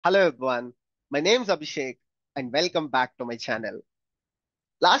Hello everyone, my name is Abhishek and welcome back to my channel.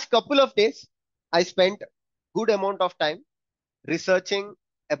 Last couple of days, I spent good amount of time researching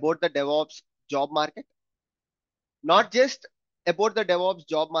about the DevOps job market. Not just about the DevOps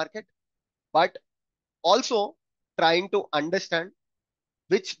job market, but also trying to understand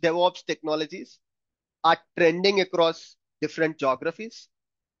which DevOps technologies are trending across different geographies.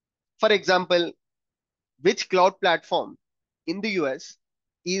 For example, which cloud platform in the US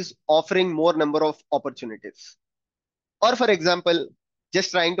is offering more number of opportunities. Or for example, just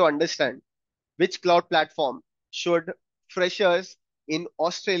trying to understand which cloud platform should freshers in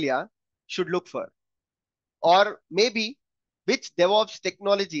Australia should look for. Or maybe which DevOps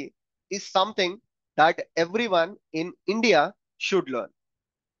technology is something that everyone in India should learn.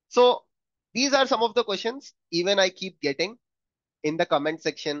 So these are some of the questions even I keep getting in the comment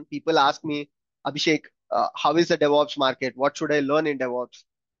section. People ask me, Abhishek, how is the DevOps market? What should I learn in DevOps?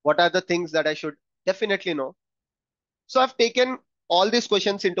 What are the things that I should definitely know? So I've taken all these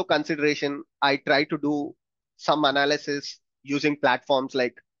questions into consideration. I try to do some analysis using platforms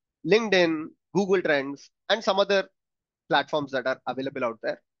like LinkedIn, Google Trends, and some other platforms that are available out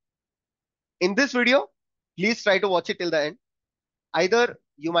there. In this video, please try to watch it till the end. Either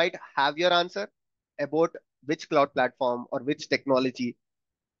you might have your answer about which cloud platform or which technology,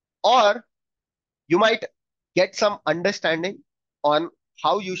 or you might get some understanding on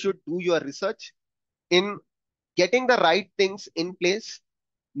how you should do your research in getting the right things in place,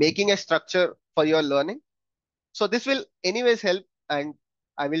 making a structure for your learning. So this will anyways help, and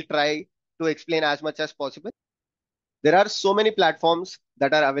I will try to explain as much as possible. There are so many platforms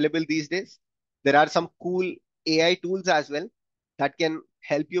that are available these days. There are some cool AI tools as well that can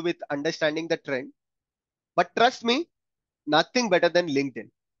help you with understanding the trend. But trust me, nothing better than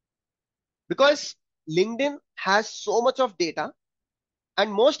LinkedIn, because LinkedIn has so much of data,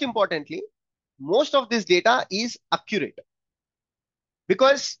 and most importantly, most of this data is accurate,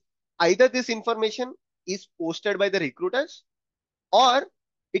 because either this information is posted by the recruiters or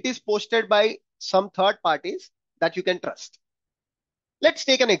it is posted by some third parties that you can trust. Let's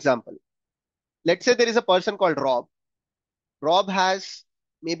take an example. Let's say there is a person called Rob. Rob has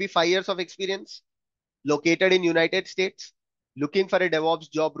maybe 5 years of experience, located in United States, looking for a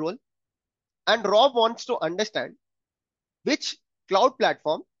DevOps job role. And Rob wants to understand which cloud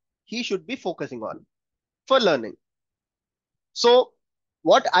platform he should be focusing on for learning. So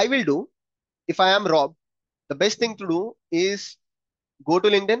what I will do, if I am Rob, the best thing to do is go to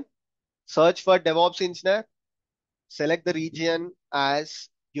LinkedIn, search for DevOps engineer, select the region as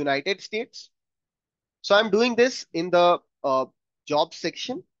United States. So I'm doing this in the job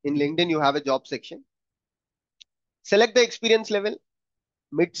section. In LinkedIn, you have a job section. Select the experience level,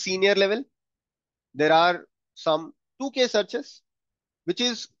 mid senior level. There are some 2K searches, which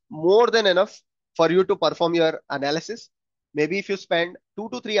is more than enough for you to perform your analysis. Maybe if you spend 2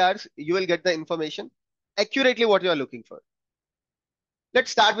 to 3 hours, you will get the information accurately what you are looking for.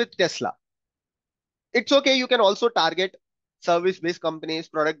 Let's start with Tesla. It's okay, you can also target service-based companies,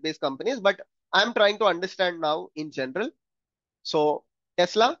 product-based companies, but I'm trying to understand now in general. So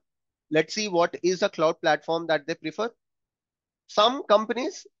Tesla, let's see what is a cloud platform that they prefer. Some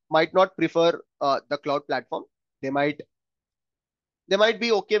companies might not prefer the cloud platform. They might they might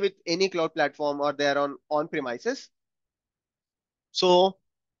be okay with any cloud platform, or they're on premises. So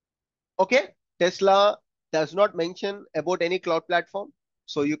okay, Tesla does not mention about any cloud platform,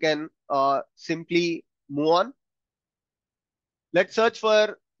 so you can simply move on. Let's search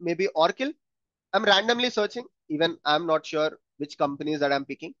for maybe Oracle. I'm randomly searching, even I'm not sure which companies that I'm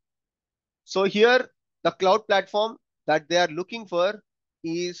picking. So here, the cloud platform that they are looking for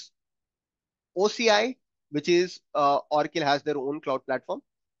is OCI, which is Oracle has their own cloud platform.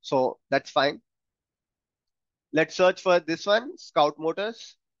 So that's fine. Let's search for this one, Scout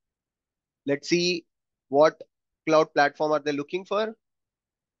Motors. Let's see what cloud platform are they looking for.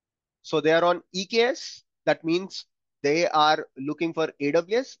 So they are on EKS. That means they are looking for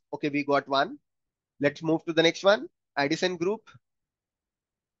AWS. Okay, we got one. Let's move to the next one. Addison Group.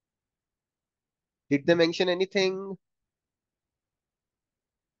 Did they mention anything?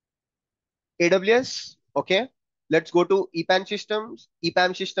 AWS. Okay. Let's go to EPAM systems.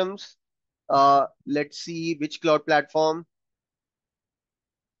 EPAM systems. Let's see which cloud platform.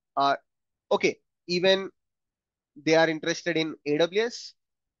 Uh, okay. Even they are interested in AWS.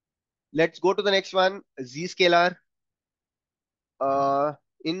 Let's go to the next one. Zscaler.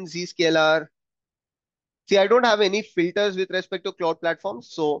 In Zscaler. See, I don't have any filters with respect to cloud platforms.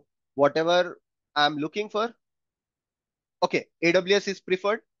 So whatever I'm looking for. Okay. AWS is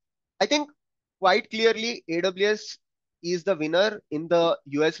preferred. I think quite clearly AWS is the winner in the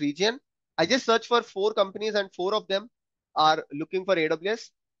US region. I just searched for four companies and four of them are looking for AWS.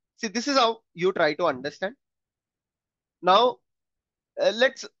 See, this is how you try to understand. Now,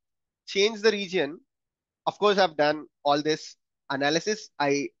 let's change the region. Of course, I've done all this analysis.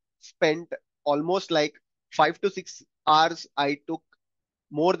 I spent almost like 5 to 6 hours. I took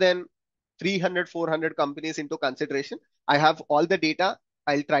more than 300, 400 companies into consideration. I have all the data.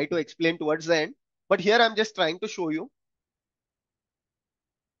 I'll try to explain towards the end. But here I'm just trying to show you.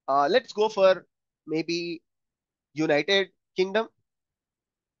 Let's go for maybe United Kingdom.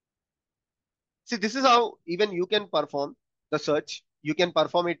 See, this is how even you can perform the search. You can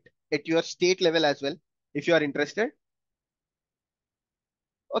perform it at your state level as well if you are interested.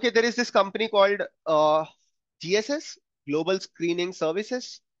 Okay, there is this company called GSS, Global Screening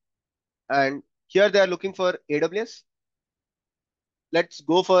Services, and here they are looking for AWS. Let's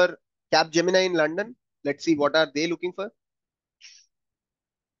go for Capgemini in London. Let's see what are they looking for.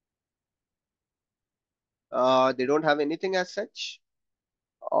 They don't have anything as such.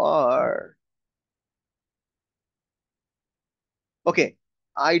 Or okay,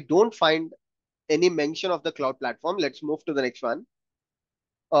 I don't find any mention of the cloud platform. Let's move to the next one.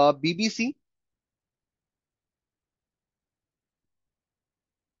 BBC,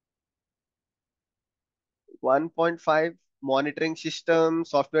 1.5 monitoring system,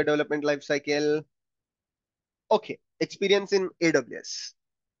 software development lifecycle. Okay, experience in AWS.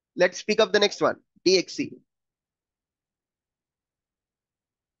 Let's pick up the next one, DXC.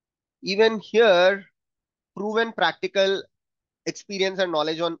 Even here, proven practical experience and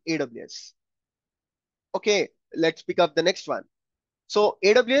knowledge on AWS. Okay, let's pick up the next one. So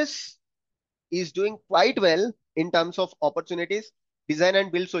AWS is doing quite well in terms of opportunities, design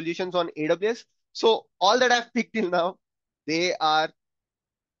and build solutions on AWS. So all that I've picked till now, they are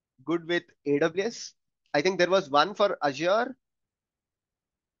good with AWS. I think there was one for Azure.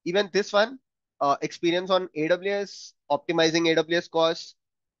 Even this one, experience on AWS, optimizing AWS costs.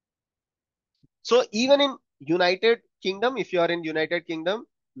 So even in United Kingdom, if you are in United Kingdom,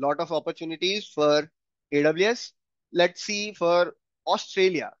 lot of opportunities for AWS. Let's see for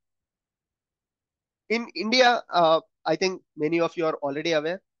Australia. In India, I think many of you are already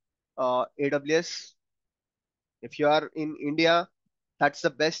aware, AWS. If you are in India, that's the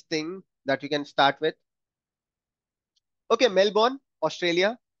best thing that you can start with. Okay, Melbourne,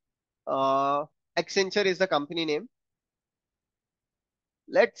 Australia. Uh, Accenture is the company name.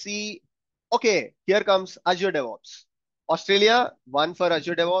 Let's see. Okay, here comes Azure DevOps. Australia, one for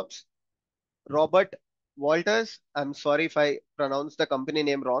Azure DevOps. Robert Walters. I'm sorry if I pronounced the company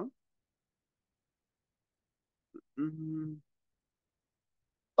name wrong. Mhm.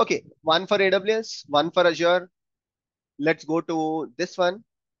 Okay, one for AWS, one for Azure. Let's go to this one.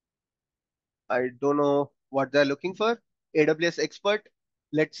 I don't know what they're looking for. AWS expert.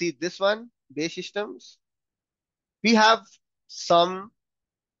 Let's see this one. Base systems. We have some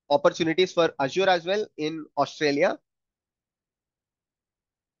opportunities for Azure as well in Australia.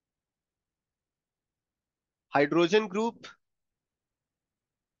 Hydrogen Group,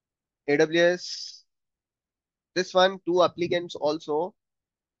 AWS. This one, two applicants also.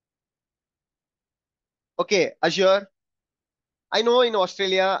 Okay, Azure. I know in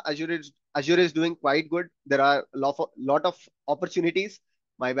Australia, Azure is doing quite good. There are lot of opportunities.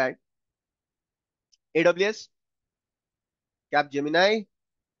 My bad. AWS, Capgemini,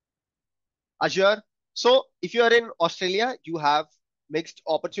 Azure. So if you are in Australia, you have mixed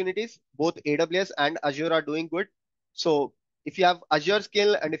opportunities. Both AWS and Azure are doing good. So if you have Azure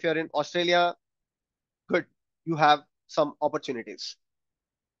skill and if you're in Australia, good, you have some opportunities.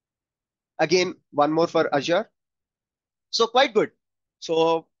 Again, one more for Azure. So quite good.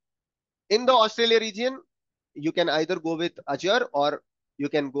 So in the Australia region, you can either go with Azure or you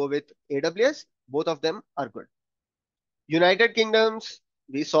can go with AWS. Both of them are good. United Kingdoms,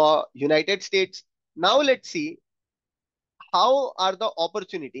 we saw United States. Now let's see how are the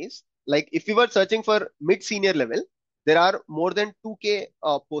opportunities. Like if we were searching for mid-senior level, there are more than 2K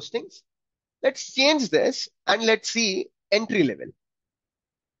postings. Let's change this and let's see entry level.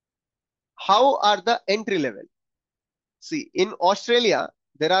 How are the entry level? See, in Australia,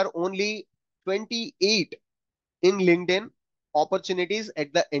 there are only 28 in LinkedIn opportunities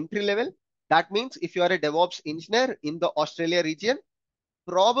at the entry level. That means if you are a DevOps engineer in the Australia region,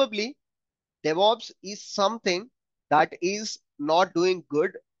 probably DevOps is something that is not doing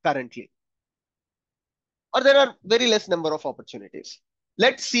good currently, or there are very less number of opportunities.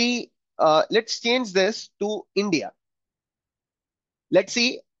 Let's see, let's change this to India. Let's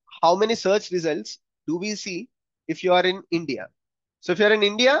see how many search results do we see if you are in India. So if you're in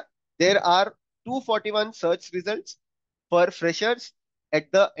India, there are 241 search results. for freshers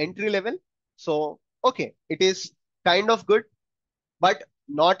at the entry level. So, okay, it is kind of good, but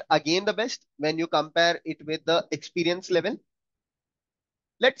not again the best when you compare it with the experience level.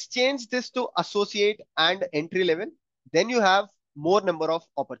 Let's change this to associate and entry level. Then you have more number of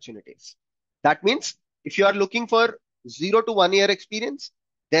opportunities. That means if you are looking for 0 to 1 year experience,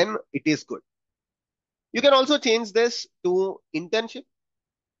 then it is good. You can also change this to internship.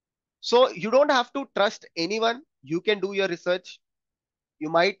 So you don't have to trust anyone. You can do your research. You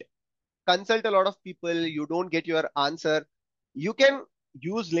might consult a lot of people. You don't get your answer. You can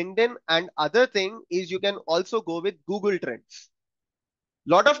use LinkedIn, and other thing is you can also go with Google Trends.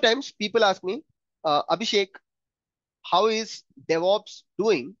 Lot of times people ask me, Abhishek, how is DevOps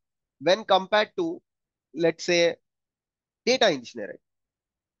doing when compared to, let's say, data engineering?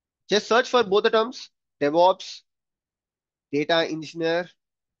 Just search for both the terms, DevOps, data engineer,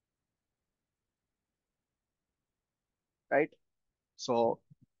 right? So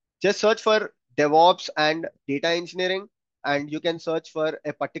just search for DevOps and data engineering, and you can search for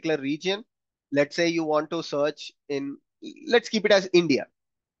a particular region. Let's say you want to search in, let's keep it as India.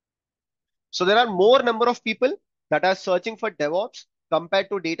 So there are more number of people that are searching for DevOps compared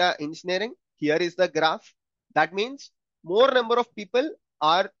to data engineering. Here is the graph. That means more number of people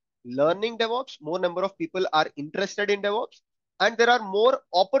are learning DevOps, more number of people are interested in DevOps, and there are more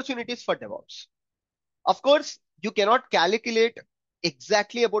opportunities for DevOps. Of course, you cannot calculate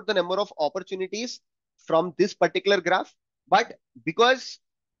exactly about the number of opportunities from this particular graph, but because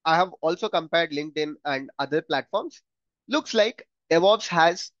I have also compared LinkedIn and other platforms, looks like DevOps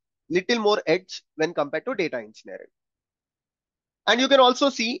has little more edge when compared to data engineering. And you can also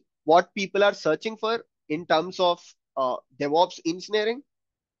see what people are searching for in terms of DevOps engineering.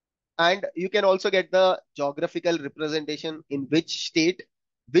 And you can also get the geographical representation in which state,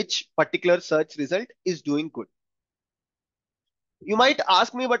 which particular search result is doing good. You might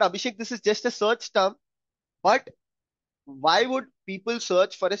ask me, but Abhishek, this is just a search term, but why would people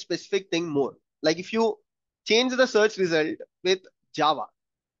search for a specific thing more? Like if you change the search result with Java,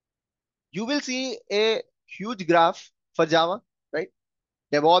 you will see a huge graph for Java, right?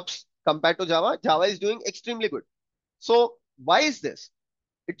 DevOps compared to Java, Java is doing extremely good. So why is this?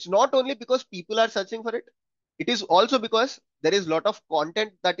 It's not only because people are searching for it. It is also because there is a lot of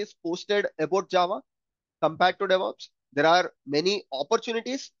content that is posted about Java compared to DevOps. There are many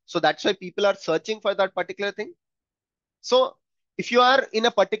opportunities. So that's why people are searching for that particular thing. So if you are in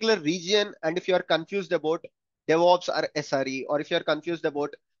a particular region and if you are confused about DevOps or SRE, or if you are confused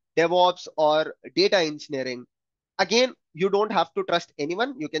about DevOps or data engineering, again, you don't have to trust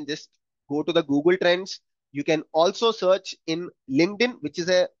anyone. You can just go to the Google Trends. You can also search in LinkedIn, which is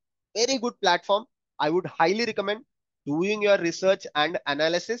a very good platform. I would highly recommend doing your research and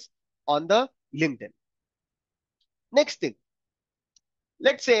analysis on the LinkedIn. Next thing,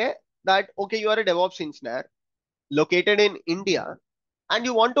 let's say that, okay, you are a DevOps engineer located in India and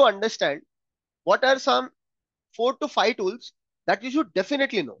you want to understand what are some 4 to 5 tools that you should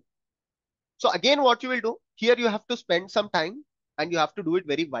definitely know. So again, what you will do here, you have to spend some time and you have to do it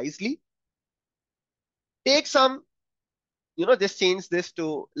very wisely. Take some, just change this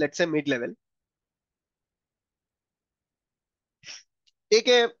to, let's say, mid-level. Take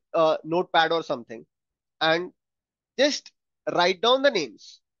a notepad or something and just write down the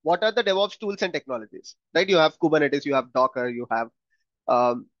names. What are the DevOps tools and technologies, right? You have Kubernetes, you have Docker, you have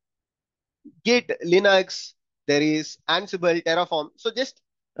um, Git, Linux, there is Ansible, Terraform. So just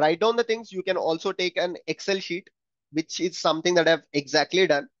write down the things. You can also take an Excel sheet, which is something that I've exactly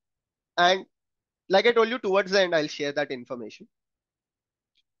done. And like I told you, towards the end, I'll share that information.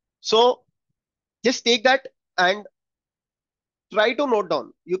 So just take that and try to note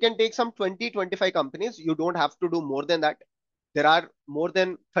down. You can take some 20-25 companies. You don't have to do more than that. There are more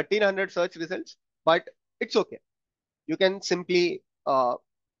than 1,300 search results, but it's okay. You can simply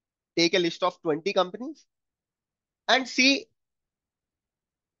take a list of 20 companies and see,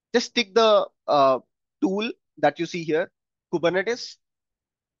 just tick the tool that you see here, Kubernetes.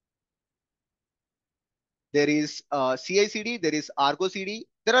 There is CI/CD, there is Argo CD.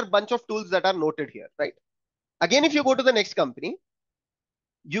 There are a bunch of tools that are noted here, right? Again, if you go to the next company,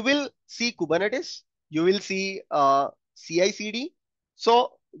 you will see Kubernetes, you will see CI/CD.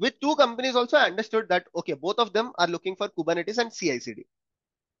 So with two companies also, I understood that, okay, both of them are looking for Kubernetes and CI/CD.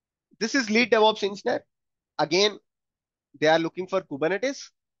 This is lead DevOps engineer. Again, they are looking for Kubernetes.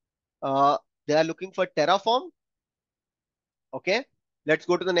 Uh, they are looking for Terraform. Okay, let's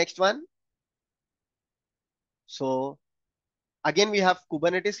go to the next one. So again, we have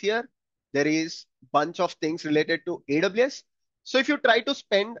Kubernetes here. There is bunch of things related to AWS. So if you try to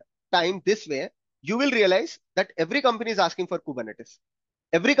spend time this way, you will realize that every company is asking for Kubernetes.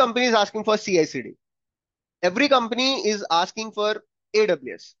 Every company is asking for CI/CD. Every company is asking for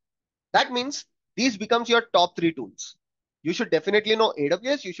AWS. That means these becomes your top three tools. You should definitely know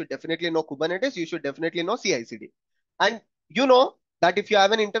AWS, you should definitely know Kubernetes, you should definitely know CI/CD. And you know that if you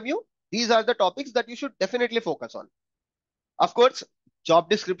have an interview, these are the topics that you should definitely focus on. Of course, job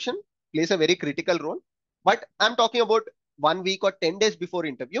description plays a very critical role, but I'm talking about 1 week or 10 days before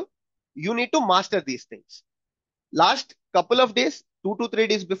interview. You need to master these things. Last couple of days, 2 to 3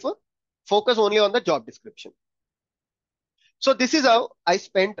 days before, focus only on the job description. So this is how I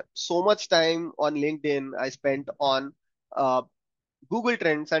spent so much time on LinkedIn. I spent on uh, Google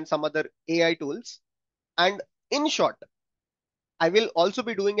Trends and some other AI tools. And in short, I will also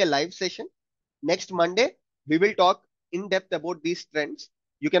be doing a live session next Monday. We will talk in depth about these trends.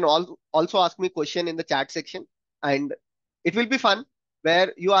 You can also ask me a question in the chat section, and it will be fun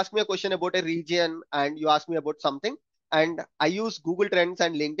where you ask me a question about a region and you ask me about something, and I use Google Trends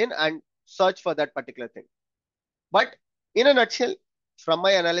and LinkedIn and search for that particular thing. But in a nutshell, from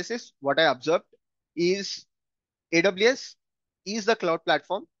my analysis, what I observed is AWS is the cloud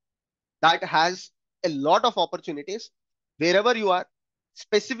platform that has a lot of opportunities wherever you are.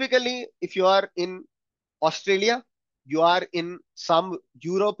 Specifically, if you are in Australia, you are in some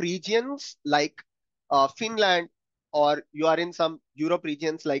Europe regions like Finland, or you are in some Europe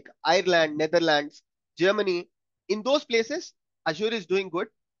regions like Ireland, Netherlands, Germany. In those places, Azure is doing good.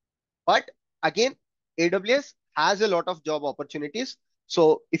 But again, AWS has a lot of job opportunities.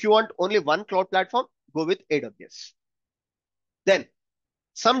 So if you want only one cloud platform, go with AWS. Then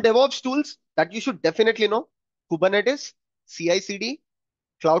some DevOps tools that you should definitely know: Kubernetes, CI/CD,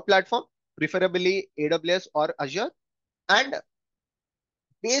 cloud platform, preferably AWS or Azure, and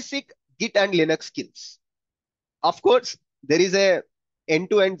basic Git and Linux skills. Of course, there is a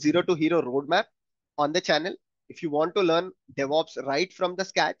end-to-end zero to hero roadmap on the channel. If you want to learn DevOps right from the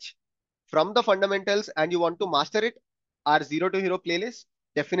scratch, from the fundamentals, and you want to master it, our zero to hero playlist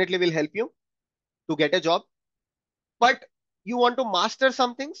definitely will help you to get a job. But you want to master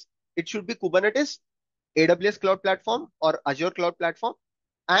some things, it should be Kubernetes, AWS cloud platform, or Azure cloud platform.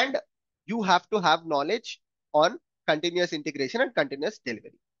 And you have to have knowledge on continuous integration and continuous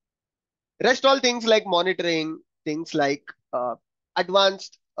delivery. Rest all things like monitoring, things like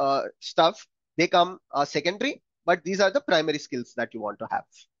advanced stuff, they come secondary, but these are the primary skills that you want to have.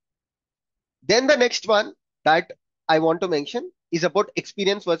 Then the next one that I want to mention is about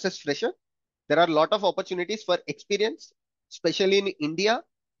experience versus fresher. There are a lot of opportunities for experience, especially in India.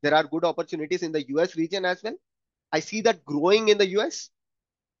 There are good opportunities in the US region as well. I see that growing in the US.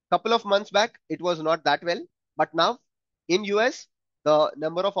 Couple of months back, it was not that well, but now in US, the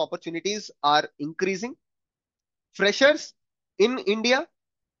number of opportunities are increasing. Freshers in India,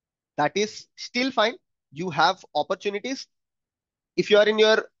 that is still fine. You have opportunities. If you are in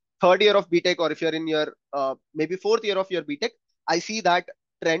your third year of BTech, or if you're in your maybe fourth year of your BTech, I see that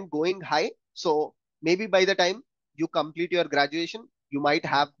trend going high. So maybe by the time you complete your graduation, you might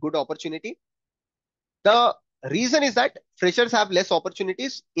have good opportunity. The reason is that freshers have less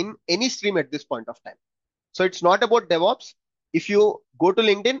opportunities in any stream at this point of time. So it's not about DevOps. If you go to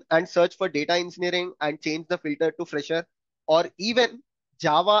LinkedIn and search for data engineering and change the filter to fresher, or even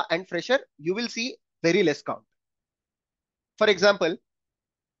Java and fresher, you will see very less count. For example,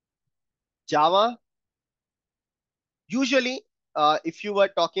 Java, usually, if you were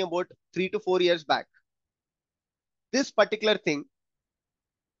talking about 3 to 4 years back, this particular thing,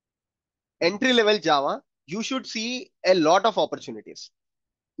 entry level Java, you should see a lot of opportunities.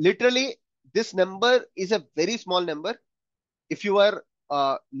 Literally, this number is a very small number. If you are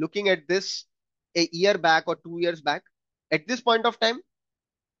looking at this a year back or 2 years back, at this point of time,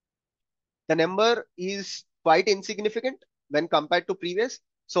 the number is quite insignificant when compared to previous.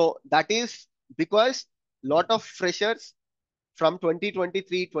 So that is because lot of freshers from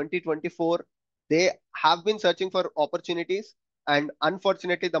 2023, 2024, they have been searching for opportunities, and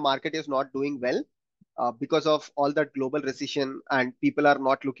unfortunately, the market is not doing well because of all that global recession, and people are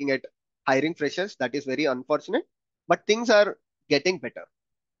not looking at hiring freshers. That is very unfortunate, but things are getting better.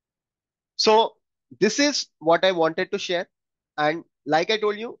 So this is what I wanted to share. And like I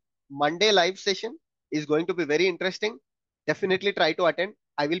told you, Monday live session is going to be very interesting. Definitely try to attend.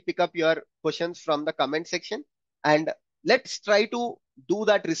 I will pick up your questions from the comment section, and let's try to do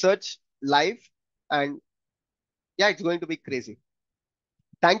that research live. And yeah, it's going to be crazy.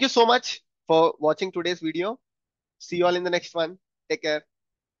 Thank you so much for watching today's video. See you all in the next one. Take care.